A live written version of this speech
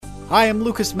Hi, I'm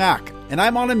Mack, and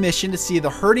I'm on a mission to see the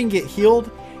hurting get healed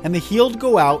and the healed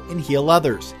go out and heal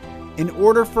others, in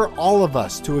order for all of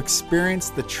us to experience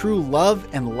the true love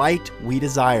and light we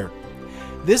desire.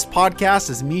 This podcast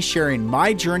is me sharing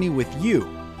my journey with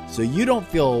you, so you don't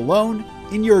feel alone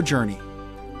in your journey.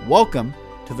 Welcome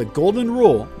to the Golden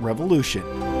Rule Revolution.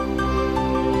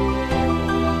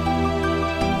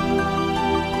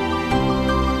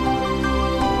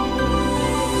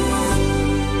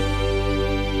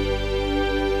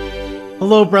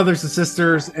 Hello, brothers and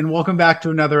sisters, and welcome back to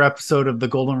another episode of the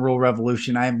Golden Rule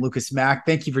Revolution. I am Mack.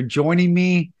 Thank you for joining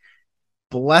me.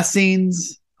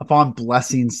 Blessings upon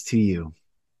blessings to you.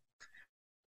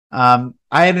 I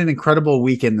had an incredible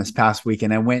weekend this past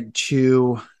weekend. I went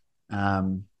to a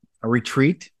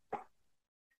retreat,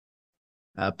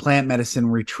 a plant medicine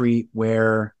retreat,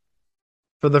 where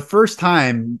for the first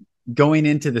time going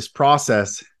into this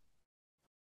process,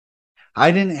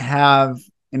 I didn't have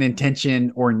an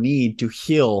intention or need to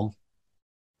heal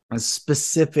a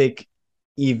specific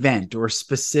event or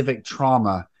specific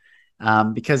trauma,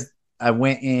 because I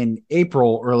went in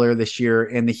April earlier this year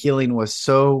and the healing was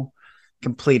so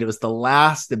complete. It was the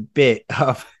last bit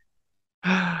of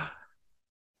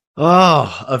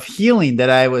healing that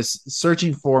I was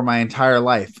searching for my entire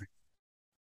life.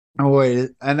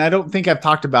 And I don't think I've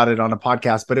talked about it on a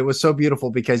podcast, but it was so beautiful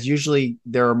because usually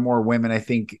there are more women, I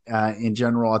think, in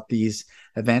general at these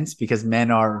events, because men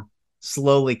are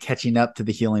slowly catching up to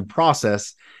the healing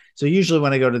process. So usually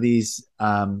when I go to these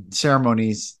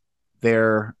ceremonies,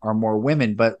 there are more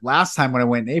women. But last time when I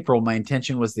went in April, my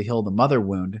intention was to heal the mother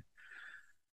wound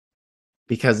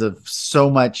because of so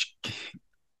much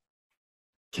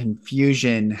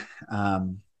confusion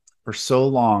for so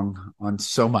long on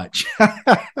so much,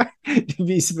 to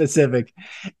be specific.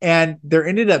 And there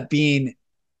ended up being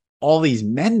all these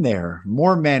men there,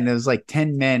 more men. It was like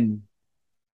 10 men.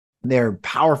 They're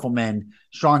powerful men,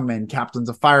 strong men, captains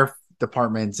of fire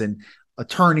departments and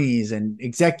attorneys and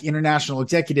international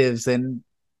executives and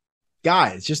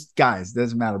guys,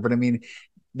 doesn't matter. But I mean,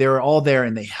 they were all there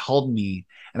and they held me,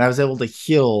 and I was able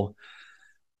to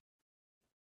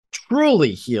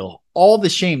truly heal all the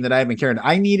shame that I had been carrying.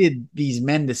 I needed these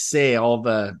men to say all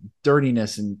the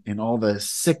dirtiness and all the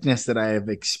sickness that I have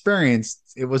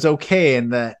experienced. It was okay.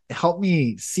 And that helped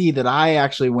me see that I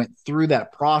actually went through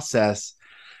that process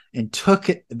and took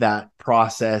that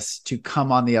process to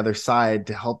come on the other side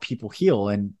to help people heal.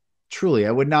 And truly,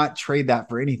 I would not trade that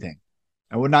for anything.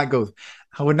 I would not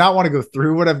want to go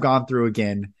through what I've gone through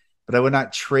again, but I would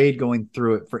not trade going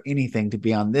through it for anything to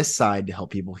be on this side to help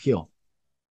people heal.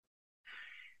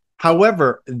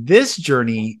 However, this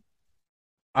journey,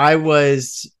 I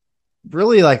was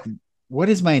really like, what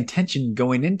is my intention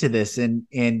going into this?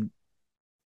 And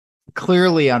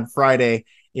clearly on Friday,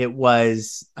 it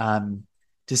was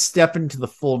to step into the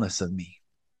fullness of me.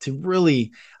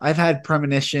 I've had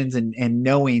premonitions and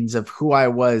knowings of who I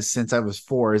was since I was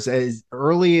 4. As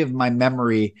early of my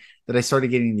memory that I started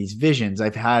getting these visions,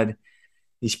 I've had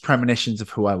these premonitions of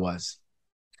who I was.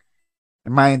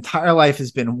 And my entire life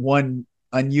has been one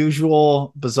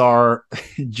unusual, bizarre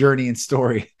journey and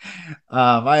story.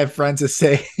 I have friends that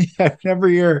say, I've never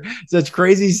heard such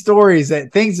crazy stories,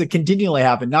 that things that continually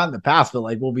happen, not in the past, but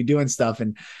like we'll be doing stuff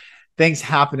and things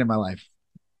happen in my life.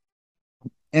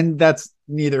 And that's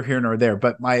neither here nor there.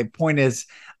 But my point is,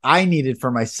 I needed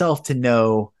for myself to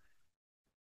know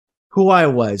who I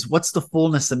was, what's the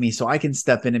fullness of me, so I can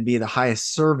step in and be the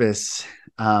highest service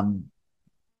to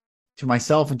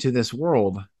myself and to this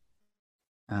world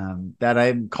that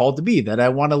I'm called to be, that I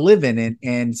want to live in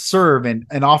and serve and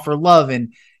offer love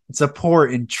and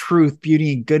support and truth,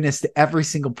 beauty, and goodness to every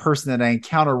single person that I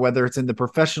encounter, whether it's in the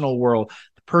professional world,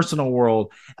 the personal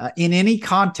world, in any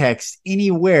context,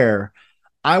 anywhere.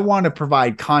 I want to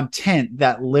provide content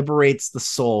that liberates the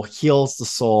soul, heals the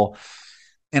soul,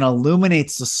 and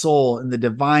illuminates the soul in the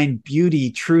divine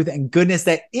beauty, truth, and goodness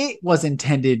that it was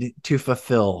intended to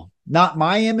fulfill. Not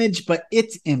my image, but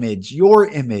its image, your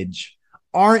image,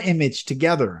 our image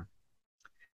together.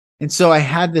 And so I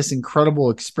had this incredible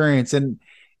experience, and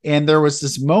there was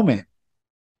this moment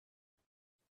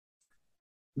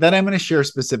that I'm going to share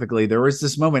specifically. There was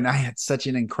this moment. I had such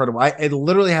an incredible, I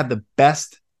literally had the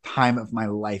best time of my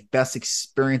life, best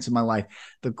experience of my life,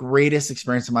 the greatest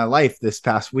experience of my life this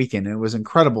past weekend. And it was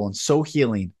incredible and so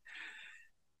healing.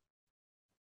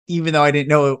 Even though I didn't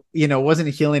know, it wasn't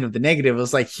a healing of the negative. It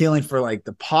was like healing for like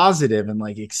the positive and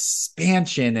like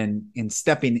expansion and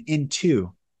stepping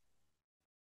into.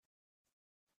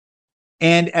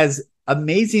 And as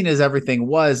amazing as everything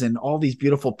was, and all these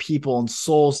beautiful people and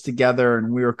souls together,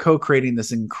 and we were co-creating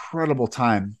this incredible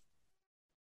time,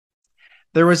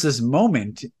 there was this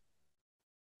moment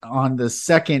on the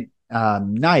second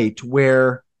night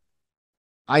where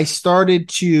I started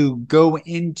to go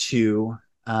into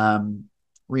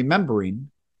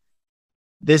remembering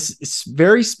this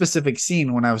very specific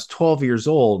scene when I was 12 years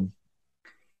old.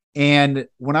 And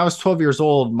when I was 12 years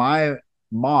old, my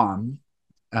mom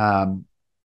um,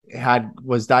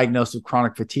 was diagnosed with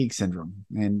chronic fatigue syndrome.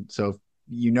 And so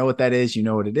you know what that is, you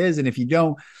know what it is. And if you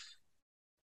don't,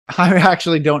 I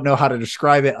actually don't know how to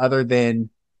describe it other than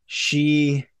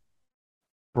she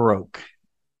broke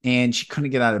and she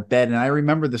couldn't get out of bed. And I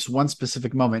remember this one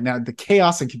specific moment. Now, the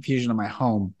chaos and confusion of my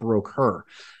home broke her,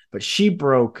 but she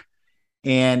broke.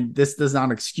 And this does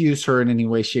not excuse her in any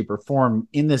way, shape, or form.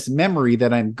 In this memory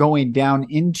that I'm going down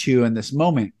into in this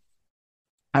moment,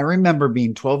 I remember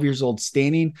being 12 years old,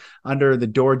 standing under the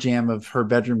door jamb of her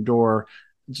bedroom door,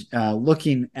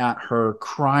 looking at her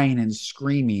crying and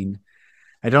screaming.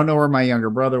 I don't know where my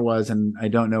younger brother was, and I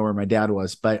don't know where my dad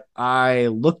was, but I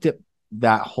looked at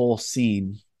that whole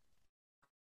scene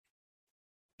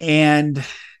and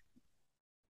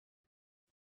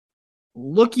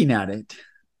looking at it,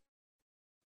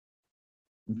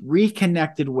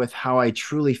 reconnected with how I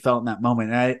truly felt in that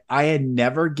moment. And I had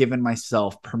never given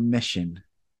myself permission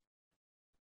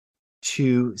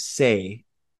to say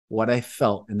what I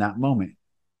felt in that moment,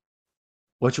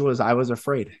 which was I was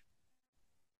afraid.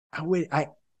 I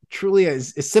truly,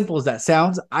 as simple as that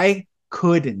sounds, I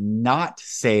could not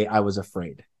say I was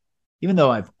afraid, even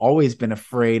though I've always been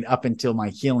afraid up until my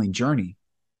healing journey.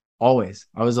 Always.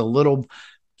 I was a little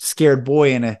scared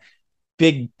boy in a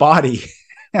big body.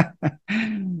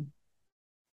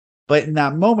 But in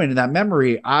that moment, in that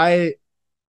memory, I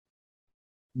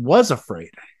was afraid,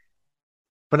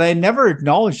 but I never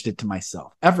acknowledged it to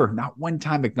myself, ever. Not one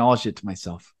time acknowledged it to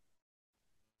myself.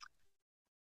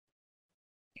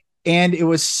 And it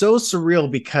was so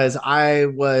surreal because I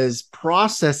was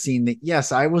processing that,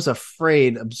 yes, I was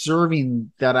afraid,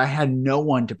 observing that I had no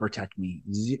one to protect me.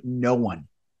 No one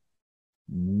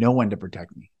to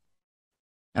protect me.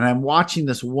 And I'm watching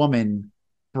this woman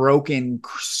broken,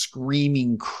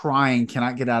 screaming, crying,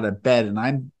 cannot get out of bed. And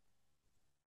I'm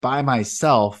by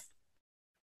myself.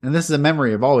 And this is a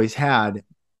memory I've always had,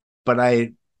 but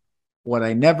what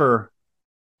I never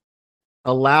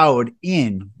allowed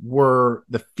in were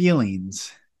the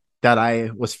feelings that I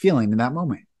was feeling in that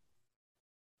moment.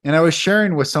 And I was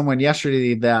sharing with someone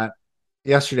yesterday that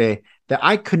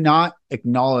I could not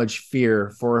acknowledge fear,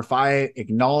 for if I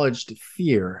acknowledged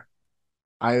fear,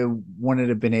 I wouldn't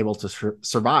have been able to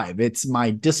survive. It's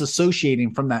my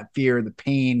disassociating from that fear, the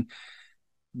pain,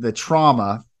 the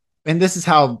trauma. And this is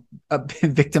how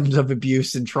victims of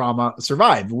abuse and trauma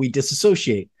survive. We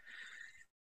disassociate.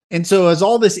 And so as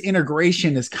all this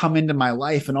integration has come into my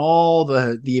life and all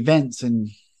the events and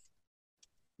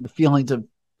the feelings of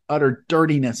utter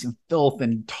dirtiness and filth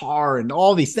and tar and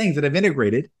all these things that I've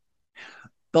integrated,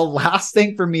 the last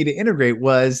thing for me to integrate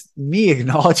was me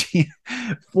acknowledging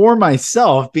for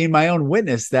myself, being my own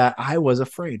witness, that I was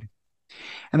afraid.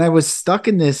 And I was stuck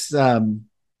in this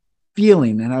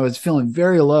feeling, and I was feeling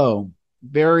very low,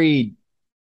 very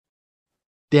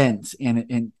dense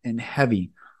and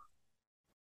heavy.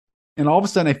 And all of a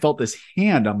sudden I felt this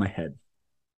hand on my head.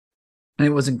 And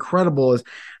it was incredible as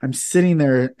I'm sitting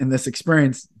there in this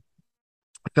experience.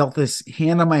 I felt this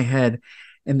hand on my head,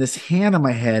 and this hand on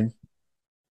my head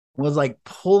was like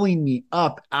pulling me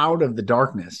up out of the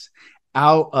darkness,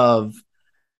 out of,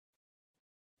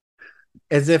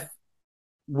 as if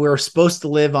we're supposed to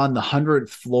live on the 100th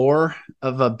floor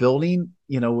of a building,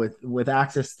 with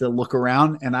access to look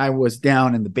around. And I was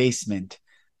down in the basement.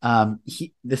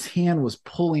 This hand was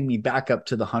pulling me back up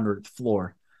to the 100th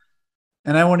floor.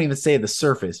 And I won't even say the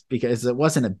surface, because it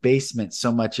wasn't a basement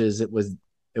so much as it was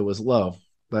low.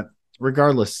 But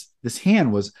regardless, this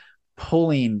hand was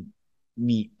pulling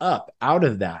me up out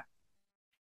of that.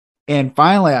 And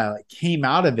finally I came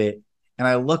out of it, and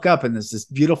I look up, and there's this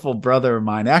beautiful brother of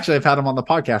mine. Actually, I've had him on the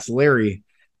podcast, Larry,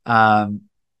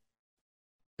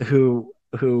 who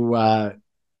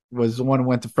was the one who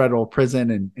went to federal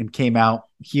prison and came out.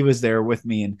 He was there with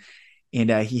me,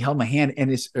 and he held my hand and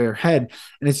his head.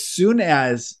 And as soon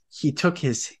as he took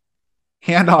his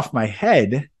hand off my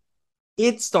head,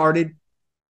 it started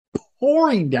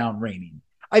pouring down raining.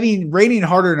 I mean, raining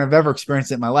harder than I've ever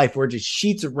experienced it in my life, where just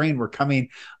sheets of rain were coming,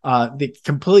 the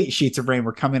complete sheets of rain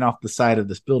were coming off the side of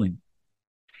this building.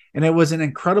 And it was an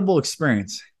incredible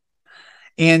experience.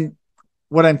 And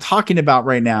what I'm talking about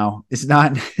right now is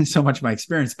not so much my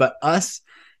experience, but us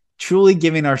truly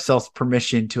giving ourselves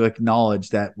permission to acknowledge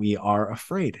that we are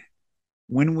afraid.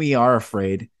 When we are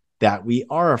afraid, that we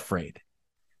are afraid.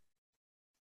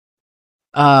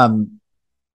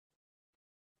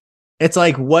 It's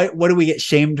like what do we get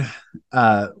shamed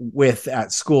with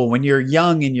at school? When you're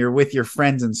young and you're with your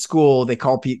friends in school, they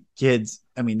call kids.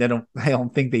 I mean, they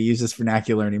don't think they use this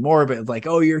vernacular anymore, but it's like,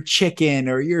 oh, you're chicken,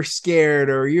 or you're scared,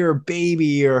 or you're a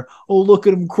baby, or oh, look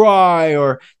at them cry,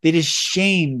 or they just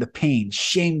shame the pain,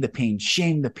 shame the pain,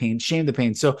 shame the pain, shame the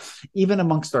pain. So even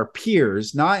amongst our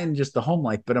peers, not in just the home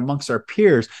life, but amongst our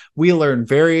peers, we learn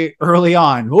very early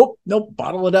on, oh, nope,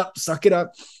 bottle it up, suck it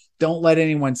up, don't let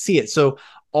anyone see it. So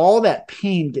all that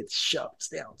pain gets shoved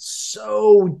down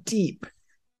so deep,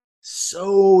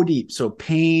 so deep. So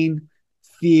pain,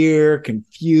 fear,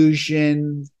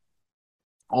 confusion,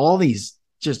 all these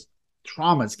just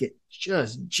traumas get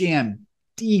just jammed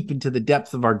deep into the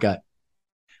depth of our gut,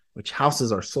 which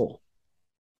houses our soul.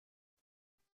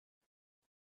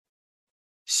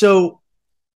 So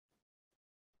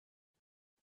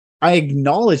I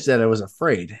acknowledged that I was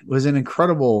afraid. It was an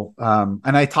incredible,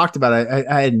 and I talked about it.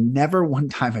 I had never one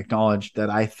time acknowledged that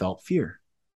I felt fear,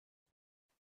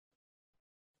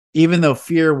 even though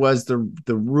fear was the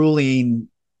ruling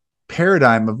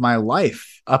paradigm of my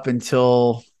life up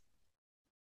until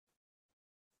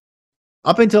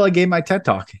I gave my TED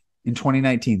talk in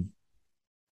 2019.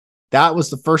 That was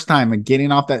the first time of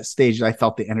getting off that stage that I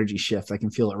felt the energy shift. I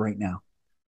can feel it right now.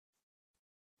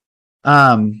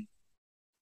 Um,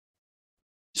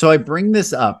 so I bring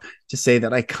this up to say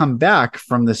that I come back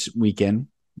from this weekend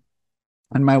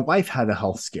and my wife had a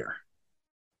health scare.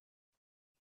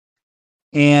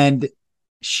 And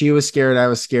she was scared, I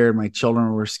was scared, my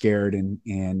children were scared,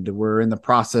 and we're in the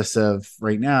process of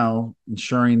right now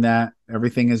ensuring that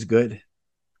everything is good.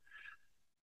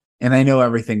 And I know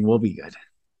everything will be good.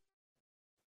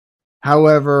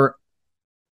 However,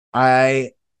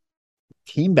 I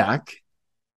came back,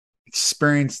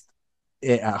 experienced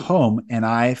it at home, and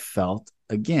I felt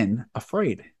again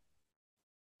afraid.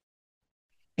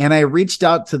 And I reached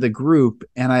out to the group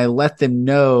and I let them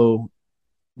know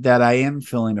that I am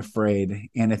feeling afraid,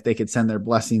 and if they could send their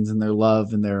blessings and their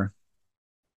love and their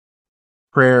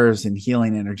prayers and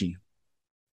healing energy.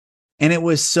 And it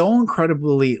was so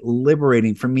incredibly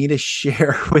liberating for me to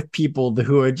share with people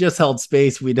who had just held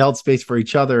space. We'd held space for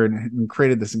each other and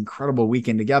created this incredible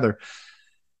weekend together,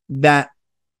 that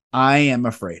I am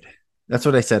afraid. That's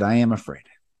what I said. I am afraid.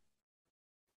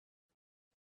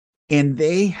 And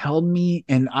they held me,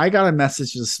 and I got a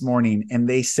message this morning and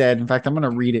they said, in fact, I'm going to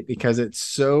read it because it's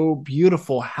so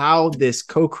beautiful how this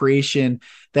co-creation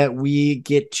that we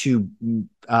get to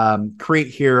create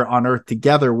here on earth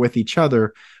together with each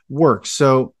other works.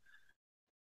 So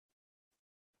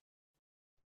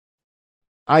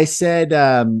I said,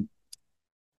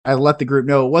 I let the group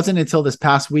know it wasn't until this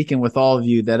past weekend with all of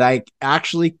you that I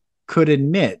actually could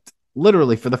admit,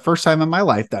 literally for the first time in my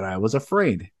life, that I was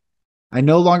afraid. I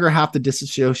no longer have to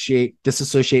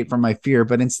disassociate from my fear,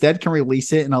 but instead can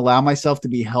release it and allow myself to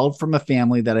be held from a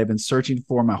family that I've been searching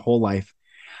for my whole life.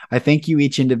 I thank you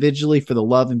each individually for the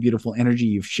love and beautiful energy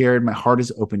you've shared. My heart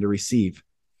is open to receive.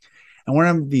 And one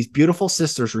of these beautiful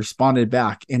sisters responded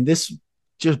back, and this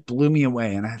just blew me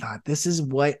away. And I thought, this is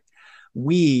what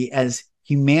we as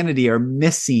humanity are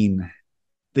missing,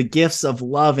 the gifts of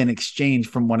love and exchange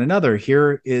from one another.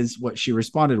 Here is what she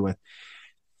responded with.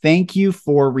 Thank you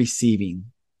for receiving.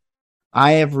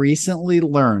 I have recently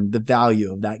learned the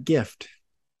value of that gift.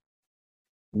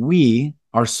 We,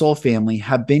 our soul family,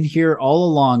 have been here all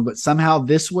along, but somehow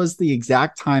this was the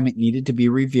exact time it needed to be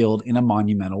revealed in a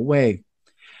monumental way.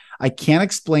 I can't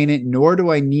explain it, nor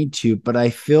do I need to, but I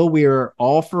feel we are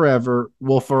all forever,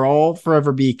 will for all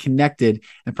forever be connected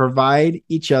and provide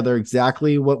each other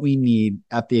exactly what we need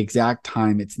at the exact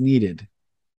time it's needed.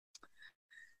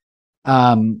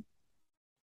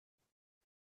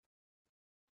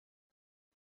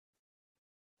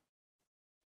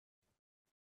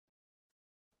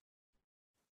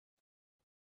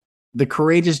 The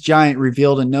courageous giant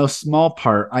revealed in no small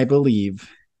part, I believe,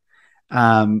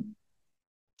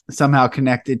 somehow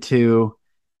connected to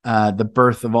the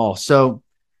birth of all. So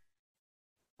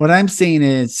what I'm saying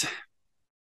is,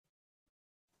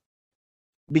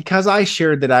 because I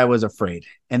shared that I was afraid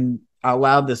and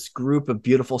allowed this group of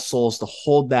beautiful souls to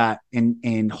hold that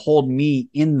and hold me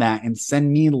in that and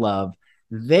send me love,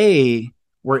 they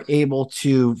were able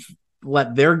to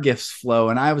let their gifts flow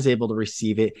and I was able to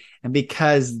receive it. And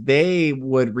because they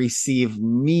would receive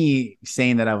me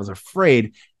saying that I was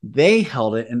afraid, they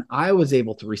held it and I was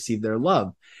able to receive their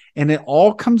love. And it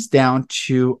all comes down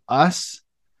to us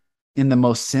in the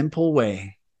most simple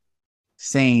way,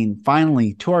 saying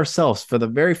finally to ourselves for the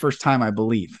very first time, I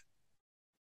believe,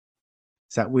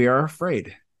 is that we are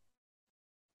afraid.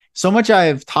 So much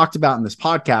I've talked about in this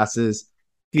podcast is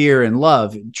Fear and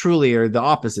love truly are the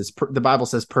opposites. The Bible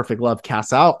says perfect love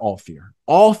casts out all fear.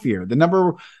 All fear. The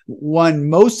number one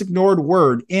most ignored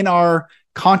word in our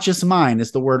conscious mind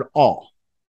is the word all.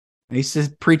 I used to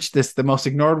preach this. The most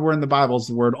ignored word in the Bible is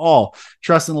the word all.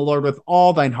 Trust in the Lord with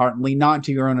all thine heart and lean not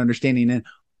into your own understanding. In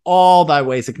all thy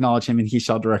ways acknowledge him, and he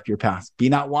shall direct your paths. Be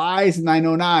not wise in thine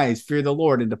own eyes. Fear the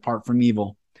Lord and depart from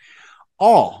evil.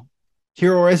 All.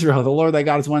 Hear, O Israel, the Lord thy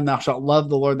God is one. Thou shalt love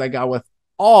the Lord thy God with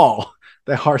all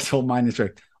thy heart, soul, mind, and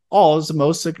strength. All is the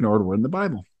most ignored word in the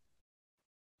Bible.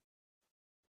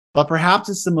 But perhaps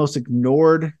it's the most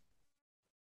ignored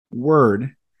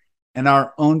word in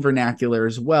our own vernacular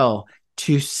as well,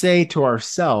 to say to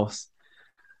ourselves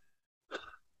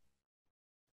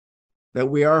that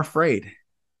we are afraid.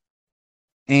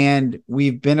 And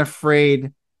we've been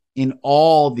afraid in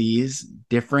all these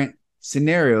different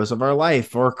scenarios of our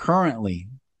life or currently.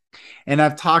 And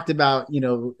I've talked about,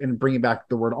 and bringing back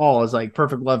the word all is like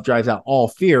perfect love drives out all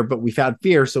fear, but we've had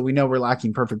fear, so we know we're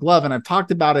lacking perfect love. And I've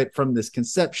talked about it from this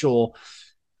conceptual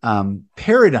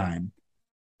paradigm,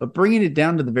 but bringing it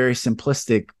down to the very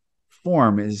simplistic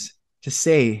form is to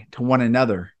say to one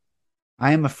another,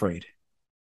 I am afraid.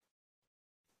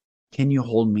 Can you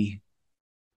hold me?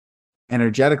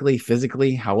 Energetically,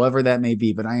 physically, however that may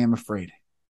be, but I am afraid.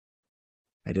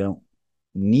 I don't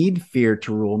need fear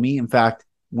to rule me. In fact,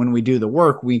 when we do the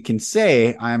work, we can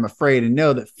say, I am afraid, and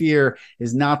know that fear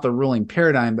is not the ruling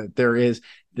paradigm, but there is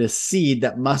this seed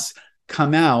that must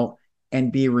come out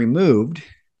and be removed.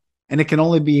 And it can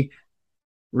only be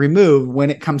removed when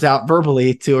it comes out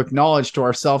verbally, to acknowledge to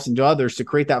ourselves and to others, to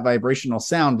create that vibrational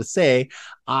sound, to say,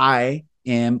 I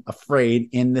am afraid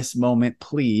in this moment.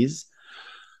 Please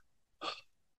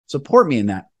support me in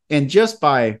that. And just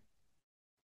by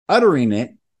uttering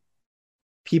it,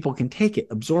 people can take it,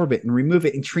 absorb it, and remove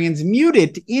it and transmute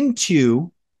it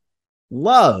into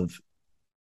love,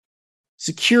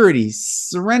 security,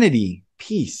 serenity,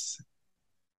 peace.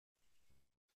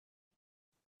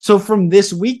 So from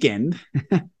this weekend,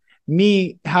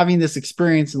 me having this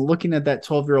experience and looking at that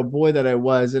 12-year-old boy that I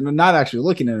was, and I'm not actually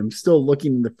looking at him, still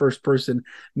looking in the first person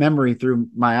memory through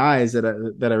my eyes that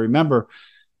I remember.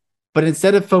 But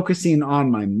instead of focusing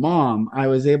on my mom, I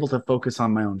was able to focus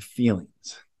on my own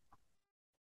feelings.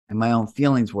 And my own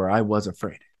feelings were, I was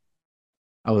afraid.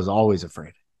 I was always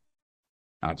afraid.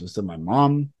 Not just of my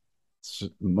mom,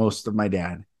 most of my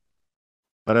dad.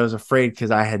 But I was afraid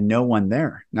because I had no one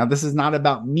there. Now, this is not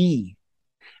about me.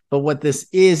 But what this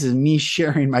is me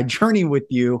sharing my journey with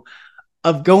you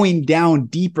of going down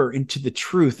deeper into the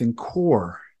truth and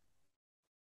core,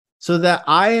 so that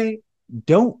I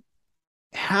don't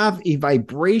have a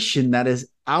vibration that is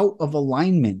out of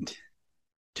alignment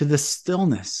to the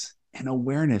stillness and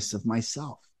awareness of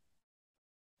myself.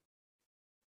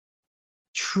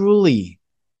 Truly,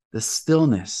 the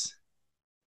stillness.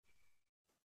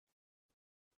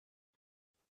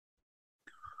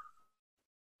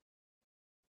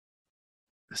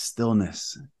 The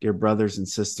stillness, dear brothers and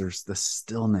sisters, the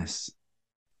stillness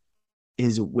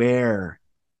is where,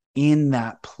 in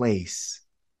that place,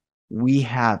 we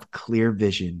have clear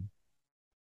vision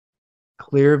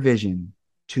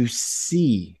to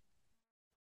see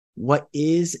what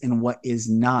is and what is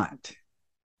not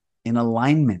in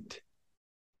alignment.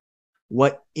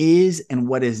 What is and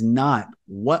what is not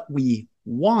what we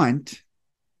want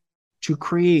to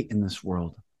create in this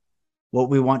world, what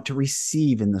we want to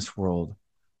receive in this world,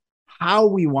 how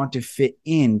we want to fit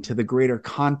into the greater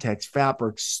context,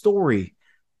 fabric, story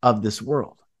of this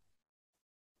world.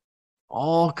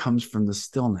 All comes from the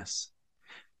stillness.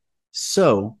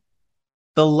 So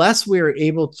the less we are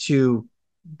able to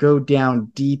go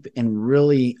down deep and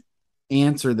really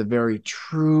answer the very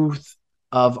truth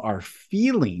of our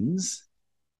feelings,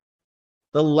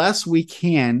 the less we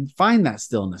can find that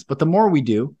stillness. But the more we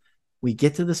do, we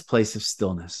get to this place of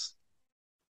stillness.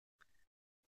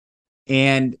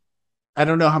 And I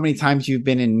don't know how many times you've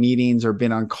been in meetings or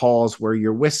been on calls where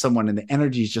you're with someone and the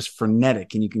energy is just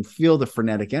frenetic and you can feel the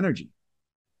frenetic energy.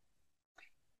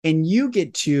 And you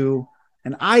get to,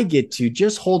 and I get to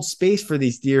just hold space for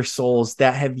these dear souls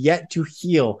that have yet to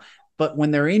heal. But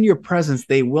when they're in your presence,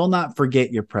 they will not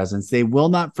forget your presence. They will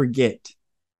not forget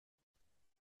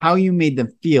how you made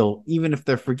them feel, even if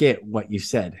they forget what you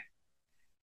said.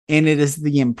 And it is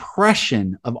the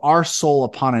impression of our soul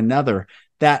upon another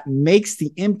that makes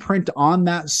the imprint on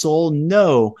that soul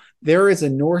know there is a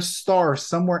North Star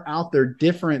somewhere out there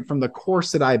different from the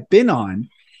course that I've been on.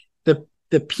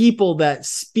 The people that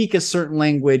speak a certain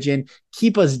language and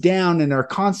keep us down and are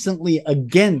constantly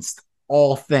against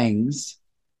all things.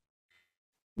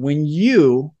 When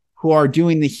you who are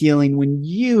doing the healing, when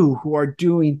you who are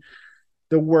doing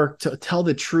the work to tell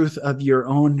the truth of your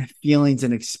own feelings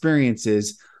and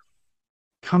experiences,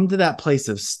 come to that place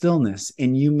of stillness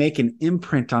and you make an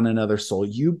imprint on another soul.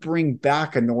 You bring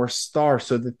back a North Star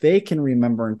so that they can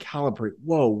remember and calibrate,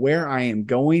 whoa, where I am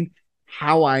going,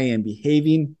 how I am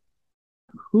behaving,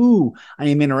 who I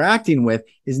am interacting with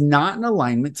is not in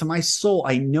alignment to my soul.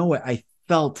 I know it. I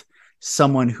felt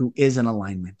someone who is in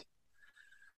alignment.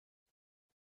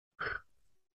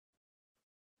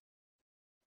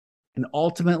 And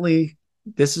ultimately,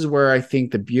 this is where I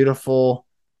think the beautiful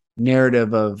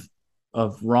narrative of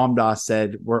Ram Dass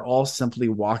said, we're all simply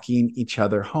walking each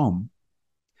other home,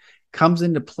 comes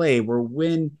into play, where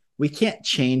when we can't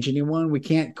change anyone, we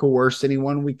can't coerce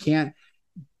anyone, we can't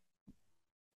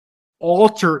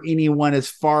alter anyone as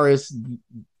far as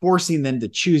forcing them to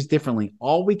choose differently.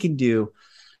 All we can do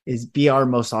is be our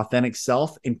most authentic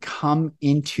self and come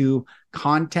into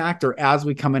contact, or as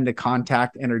we come into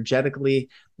contact energetically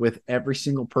with every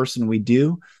single person we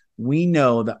do, we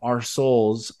know that our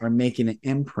souls are making an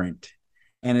imprint,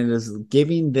 and it is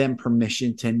giving them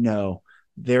permission to know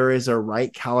there is a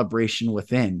right calibration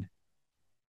within,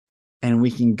 and we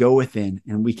can go within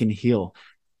and we can heal.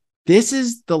 This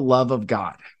is the love of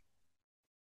God.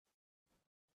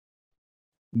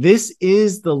 This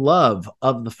is the love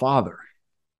of the Father,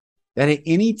 that at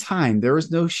any time there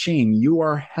is no shame. You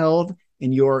are held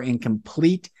and you are in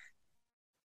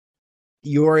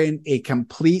a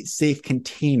complete safe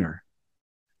container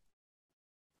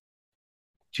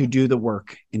to do the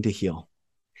work and to heal.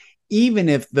 Even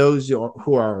if those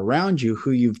who are around you,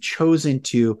 who you've chosen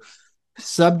to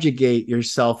subjugate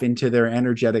yourself into their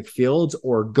energetic fields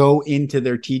or go into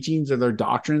their teachings or their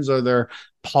doctrines or their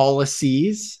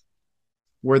policies,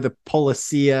 where the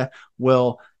policia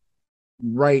will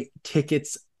write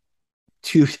tickets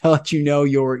to let you know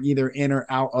you're either in or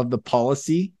out of the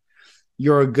policy,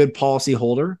 you're a good policy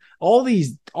holder, all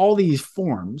these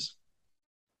forms.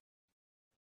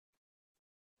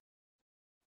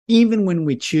 Even when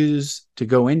we choose to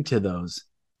go into those,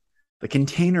 the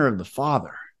container of the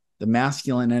Father, the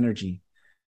masculine energy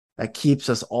that keeps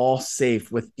us all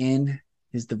safe within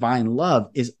his divine love,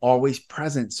 is always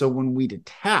present. So when we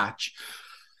detach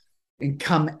and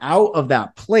come out of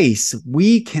that place,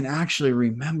 we can actually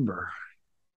remember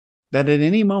that at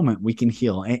any moment we can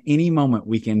heal, at any moment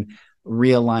we can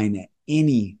realign, at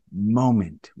any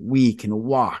moment we can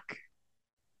walk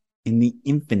in the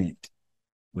infinite,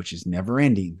 which is never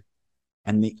ending,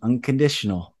 and the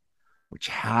unconditional, which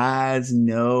has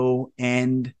no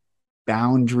end,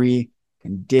 boundary,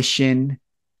 condition.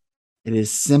 It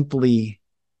is simply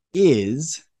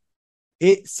is.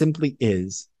 It simply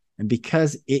is. And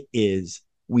because it is,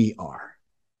 we are.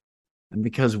 And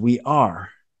because we are,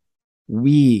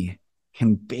 we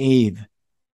can bathe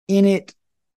in it.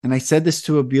 And I said this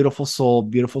to a beautiful soul,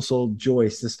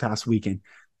 Joyce, this past weekend,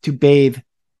 to bathe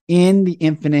in the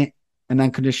infinite and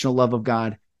unconditional love of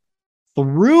God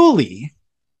thoroughly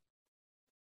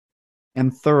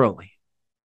and thoroughly.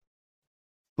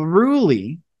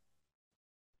 Thoroughly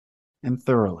and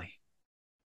thoroughly.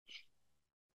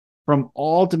 From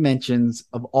all dimensions,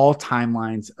 of all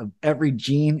timelines, of every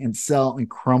gene and cell and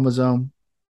chromosome,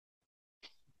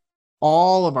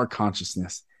 all of our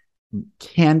consciousness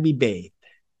can be bathed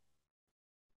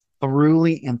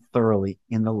thoroughly and thoroughly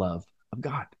in the love of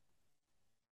God.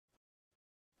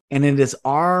 And it is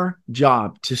our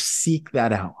job to seek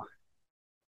that out.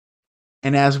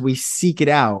 And as we seek it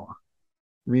out,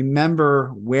 remember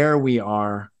where we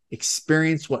are,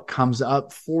 experience what comes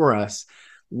up for us,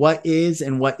 what is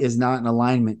and what is not in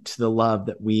alignment to the love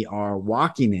that we are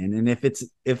walking in. And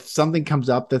if something comes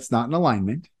up that's not in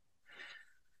alignment,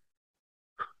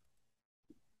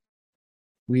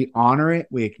 we honor it,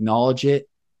 we acknowledge it,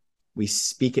 we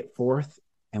speak it forth,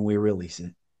 and we release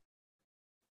it.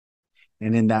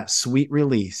 And in that sweet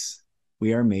release,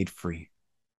 we are made free.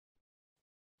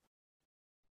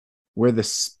 Where the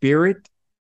Spirit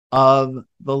of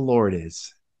the Lord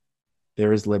is,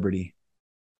 there is liberty,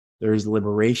 there is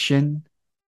liberation,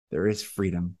 there is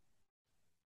freedom.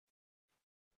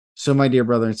 So, my dear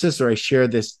brother and sister, I share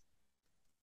this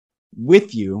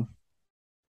with you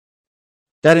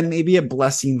that it may be a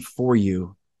blessing for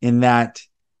you, in that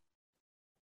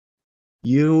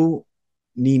you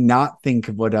need not think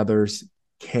of what others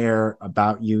care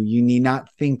about you. You need not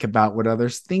think about what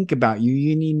others think about you.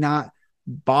 You need not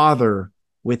bother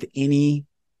with anyone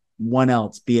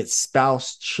else, be it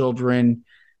spouse, children,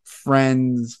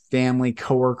 friends, family,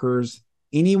 coworkers,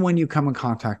 anyone you come in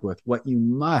contact with. What you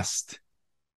must,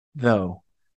 though,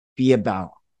 be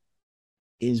about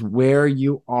is where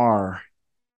you are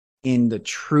in the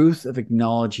truth of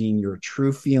acknowledging your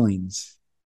true feelings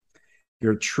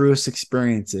your truest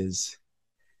experiences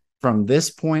from this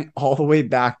point all the way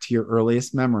back to your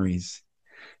earliest memories,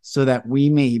 so that we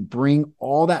may bring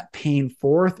all that pain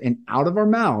forth and out of our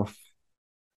mouth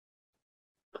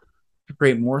to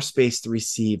create more space to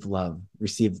receive love,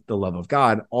 receive the love of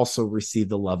God, also receive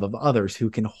the love of others who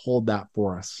can hold that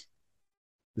for us.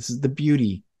 This is the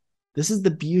beauty. This is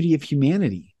the beauty of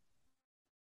humanity.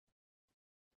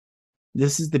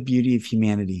 This is the beauty of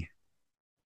humanity.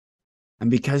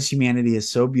 And because humanity is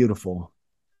so beautiful,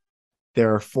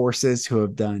 there are forces who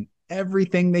have done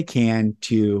everything they can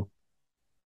to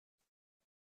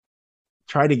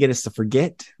try to get us to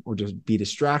forget or just be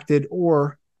distracted,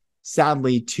 or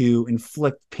sadly to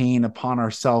inflict pain upon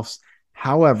ourselves.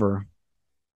 However,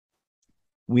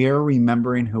 we are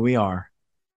remembering who we are.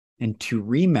 And to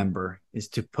remember is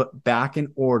to put back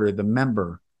in order the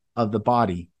member of the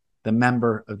body, the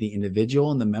member of the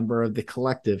individual, and the member of the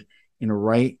collective in a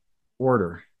right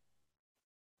order.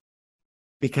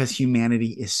 Because humanity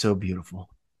is so beautiful.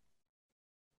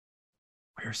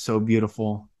 We are so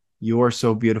beautiful. You are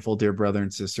so beautiful, dear brother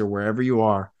and sister, wherever you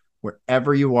are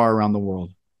around the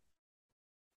world.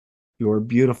 You are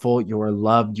beautiful. You are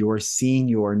loved. You are seen.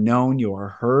 You are known. You are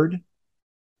heard.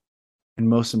 And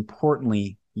most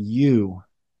importantly, you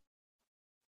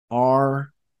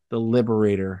are the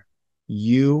liberator.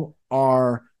 You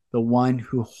are the one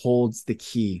who holds the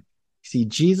key. See,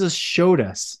 Jesus showed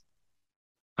us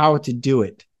how to do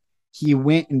it. He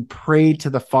went and prayed to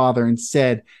the Father and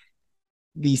said,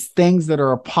 these things that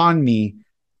are upon me,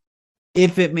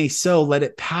 if it may so, let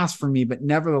it pass from me, but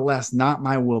nevertheless, not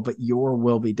my will, but your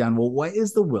will be done. Well, what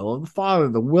is the will of the Father?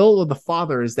 The will of the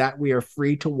Father is that we are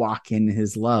free to walk in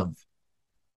his love.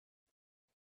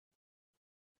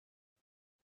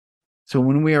 So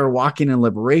when we are walking in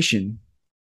liberation,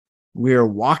 we are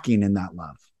walking in that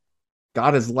love.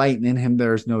 God is light, and in him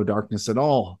there is no darkness at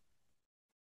all.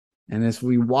 And as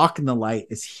we walk in the light,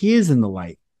 as he is in the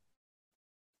light,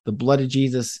 the blood of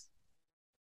Jesus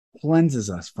cleanses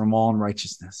us from all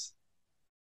unrighteousness.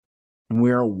 And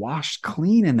we are washed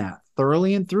clean in that,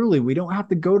 thoroughly and thoroughly. We don't have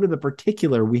to go to the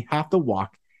particular. We have to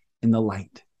walk in the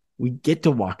light. We get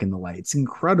to walk in the light. It's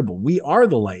incredible. We are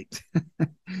the light.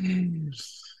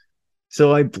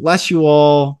 So I bless you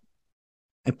all.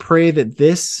 I pray that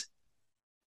this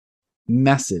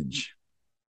message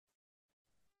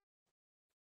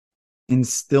in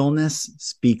stillness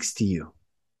speaks to you.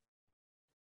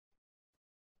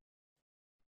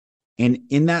 And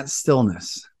in that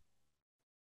stillness,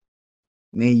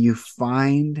 may you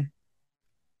find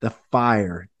the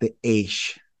fire, the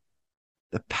aish,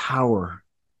 the power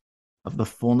of the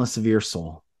fullness of your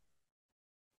soul.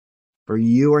 For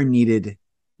you are needed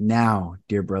now,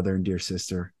 dear brother and dear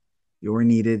sister. You are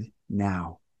needed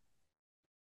now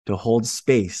to hold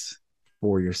space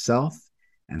for yourself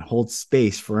and hold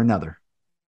space for another.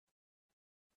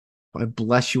 I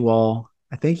bless you all.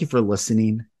 I thank you for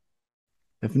listening.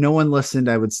 If no one listened,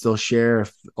 I would still share.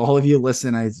 If all of you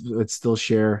listen, I would still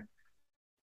share.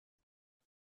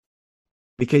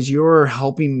 Because you're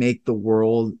helping make the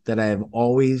world that I have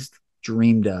always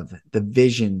dreamed of, the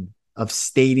vision of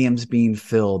stadiums being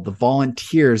filled, the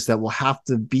volunteers that will have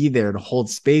to be there to hold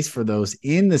space for those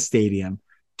in the stadium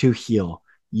to heal.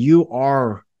 You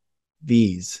are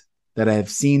these that I have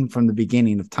seen from the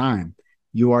beginning of time.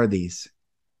 You are these.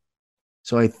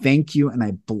 So I thank you and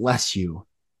I bless you.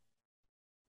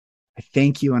 I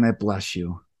thank you and I bless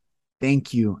you.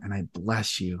 Thank you and I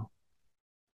bless you.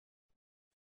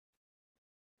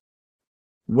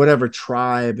 Whatever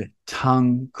tribe,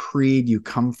 tongue, creed you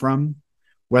come from,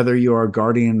 whether you are a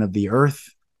guardian of the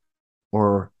earth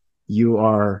or you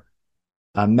are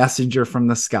a messenger from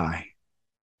the sky,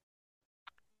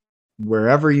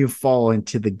 wherever you fall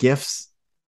into the gifts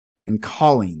and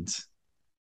callings,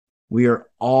 we are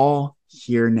all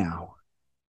here now.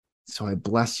 So I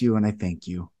bless you and I thank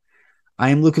you. I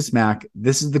am Lucas Mack.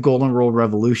 This is the Golden Rule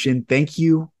Revolution. Thank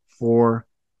you for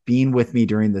being with me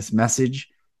during this message.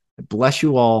 I bless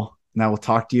you all, and I will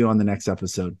talk to you on the next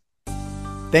episode.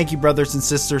 Thank you, brothers and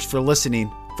sisters, for listening.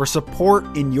 For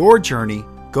support in your journey,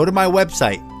 go to my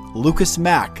website,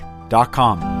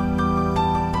 lucasmack.com.